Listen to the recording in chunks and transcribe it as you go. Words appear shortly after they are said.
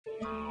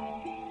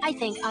I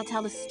think I'll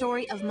tell the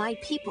story of my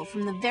people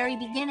from the very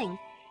beginning.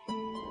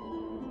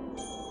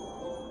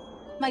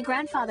 My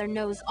grandfather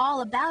knows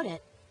all about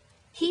it.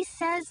 He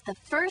says the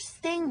first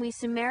thing we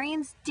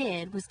Sumerians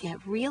did was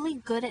get really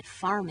good at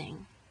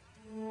farming.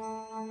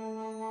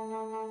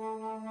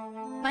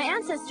 My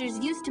ancestors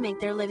used to make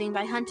their living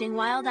by hunting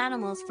wild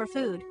animals for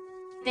food.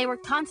 They were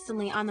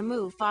constantly on the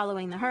move,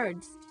 following the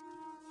herds.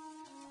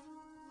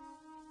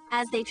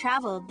 As they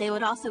traveled, they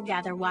would also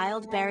gather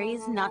wild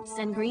berries, nuts,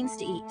 and greens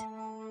to eat.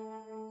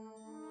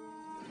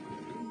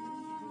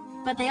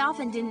 But they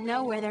often didn't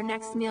know where their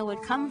next meal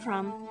would come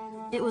from.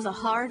 It was a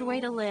hard way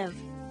to live.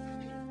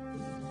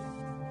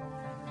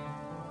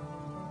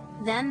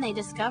 Then they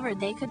discovered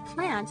they could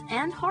plant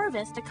and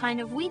harvest a kind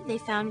of wheat they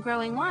found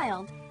growing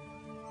wild.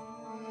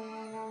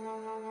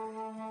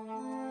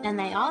 And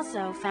they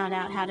also found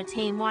out how to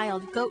tame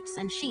wild goats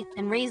and sheep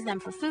and raise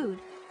them for food.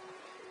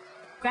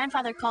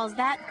 Grandfather calls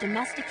that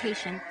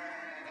domestication.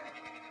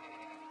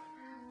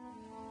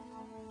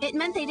 It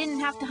meant they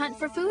didn't have to hunt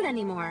for food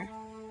anymore.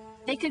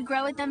 They could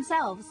grow it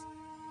themselves.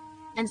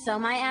 And so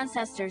my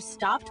ancestors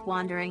stopped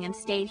wandering and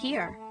stayed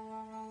here.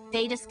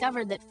 They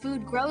discovered that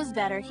food grows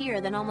better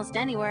here than almost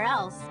anywhere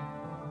else.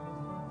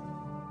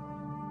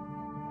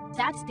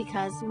 That's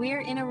because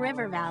we're in a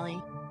river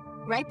valley,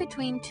 right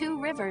between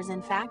two rivers,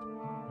 in fact.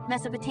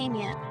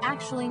 Mesopotamia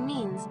actually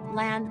means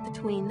land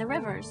between the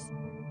rivers.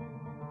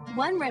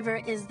 One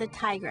river is the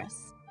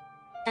Tigris,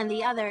 and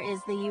the other is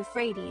the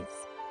Euphrates.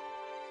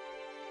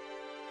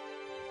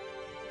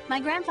 My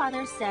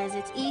grandfather says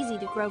it's easy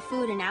to grow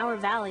food in our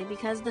valley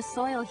because the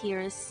soil here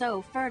is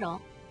so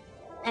fertile.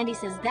 And he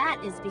says that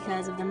is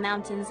because of the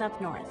mountains up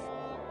north.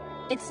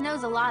 It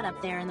snows a lot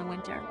up there in the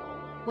winter.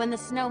 When the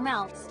snow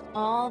melts,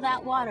 all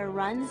that water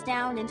runs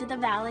down into the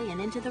valley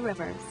and into the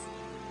rivers.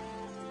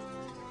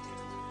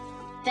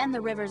 Then the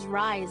rivers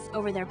rise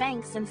over their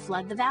banks and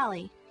flood the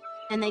valley.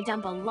 And they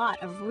dump a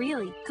lot of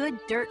really good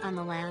dirt on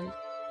the land.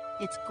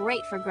 It's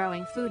great for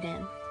growing food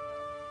in.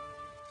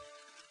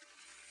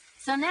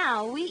 So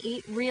now we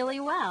eat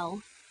really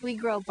well. We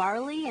grow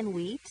barley and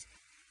wheat,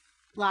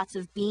 lots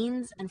of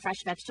beans and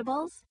fresh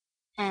vegetables,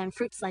 and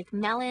fruits like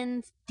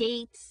melons,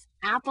 dates,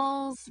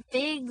 apples,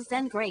 figs,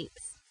 and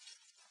grapes.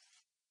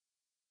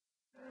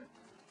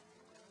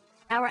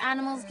 Our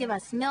animals give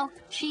us milk,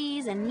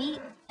 cheese, and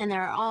meat, and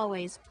there are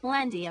always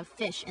plenty of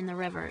fish in the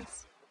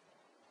rivers.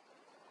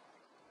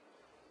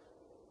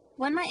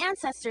 When my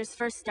ancestors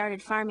first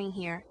started farming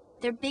here,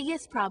 their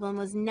biggest problem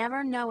was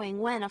never knowing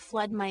when a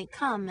flood might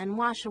come and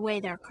wash away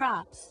their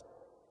crops.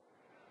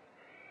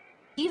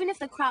 Even if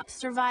the crops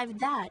survived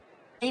that,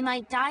 they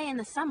might die in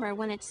the summer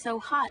when it's so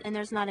hot and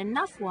there's not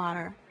enough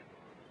water.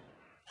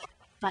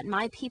 But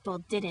my people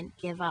didn't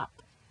give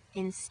up.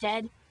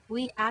 Instead,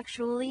 we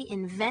actually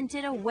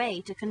invented a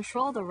way to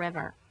control the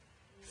river.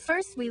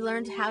 First, we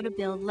learned how to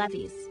build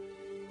levees.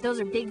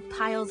 Those are big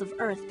piles of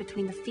earth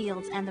between the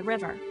fields and the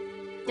river.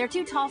 They're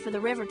too tall for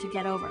the river to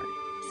get over,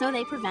 so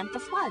they prevent the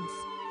floods.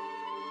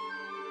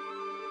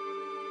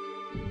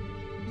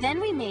 Then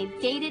we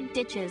made gated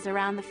ditches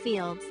around the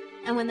fields,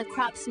 and when the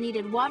crops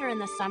needed water in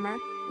the summer,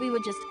 we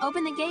would just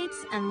open the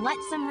gates and let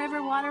some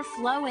river water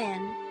flow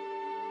in.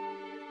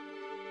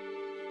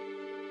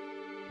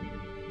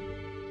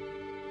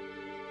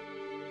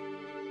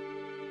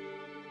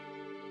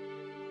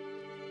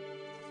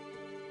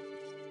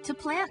 To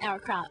plant our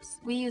crops,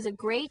 we use a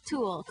great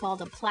tool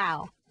called a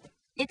plow.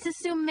 It's a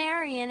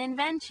Sumerian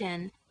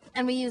invention,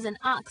 and we use an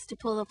ox to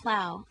pull the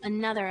plow,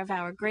 another of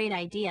our great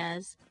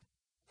ideas.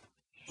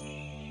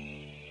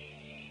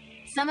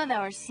 Some of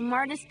our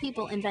smartest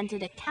people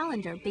invented a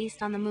calendar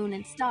based on the moon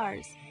and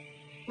stars.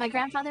 My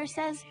grandfather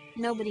says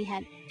nobody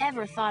had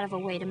ever thought of a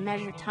way to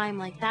measure time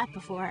like that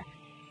before.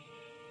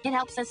 It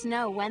helps us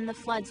know when the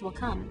floods will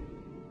come.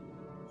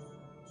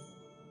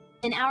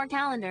 In our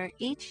calendar,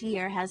 each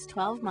year has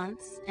 12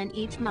 months, and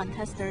each month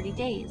has 30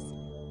 days.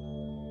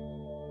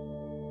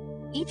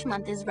 Each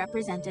month is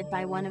represented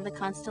by one of the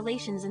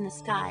constellations in the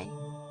sky.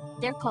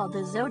 They're called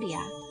the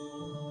zodiac.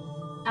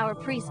 Our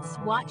priests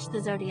watch the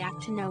zodiac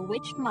to know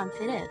which month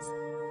it is.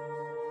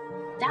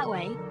 That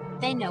way,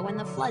 they know when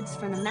the floods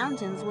from the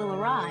mountains will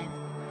arrive.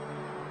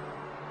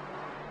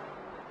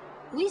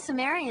 We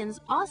Sumerians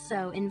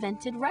also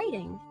invented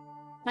writing.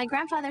 My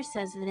grandfather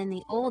says that in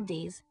the old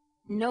days,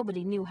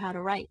 nobody knew how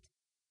to write.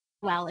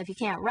 Well, if you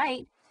can't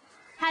write,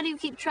 how do you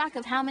keep track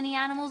of how many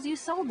animals you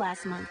sold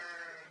last month?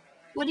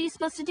 What are you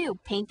supposed to do,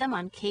 paint them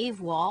on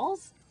cave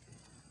walls?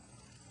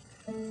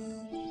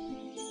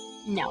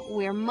 No,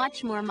 we're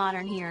much more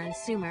modern here in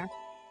Sumer.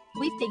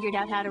 We figured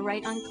out how to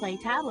write on clay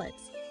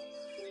tablets.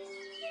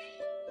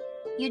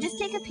 You just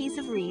take a piece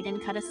of reed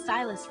and cut a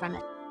stylus from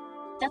it.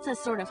 That's a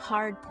sort of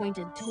hard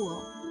pointed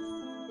tool.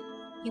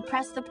 You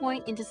press the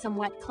point into some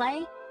wet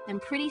clay,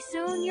 and pretty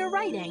soon you're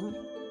writing.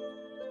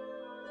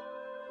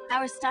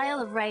 Our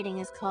style of writing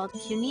is called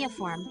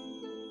cuneiform.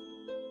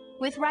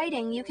 With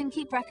writing, you can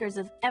keep records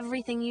of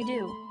everything you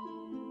do.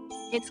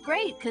 It's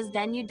great because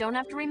then you don't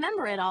have to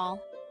remember it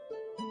all.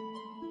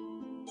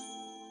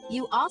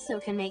 You also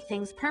can make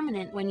things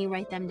permanent when you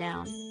write them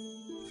down.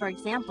 For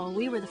example,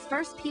 we were the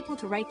first people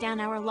to write down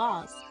our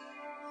laws.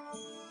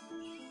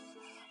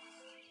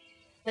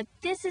 But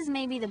this is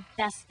maybe the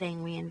best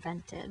thing we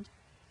invented.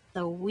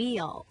 The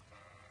wheel.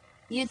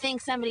 You'd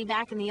think somebody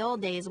back in the old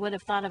days would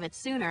have thought of it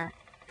sooner,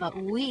 but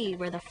we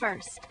were the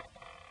first.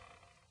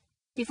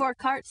 Before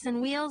carts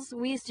and wheels,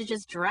 we used to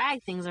just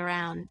drag things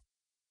around.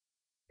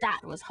 That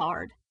was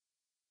hard.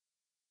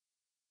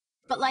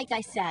 But like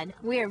I said,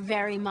 we are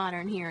very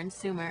modern here in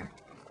Sumer.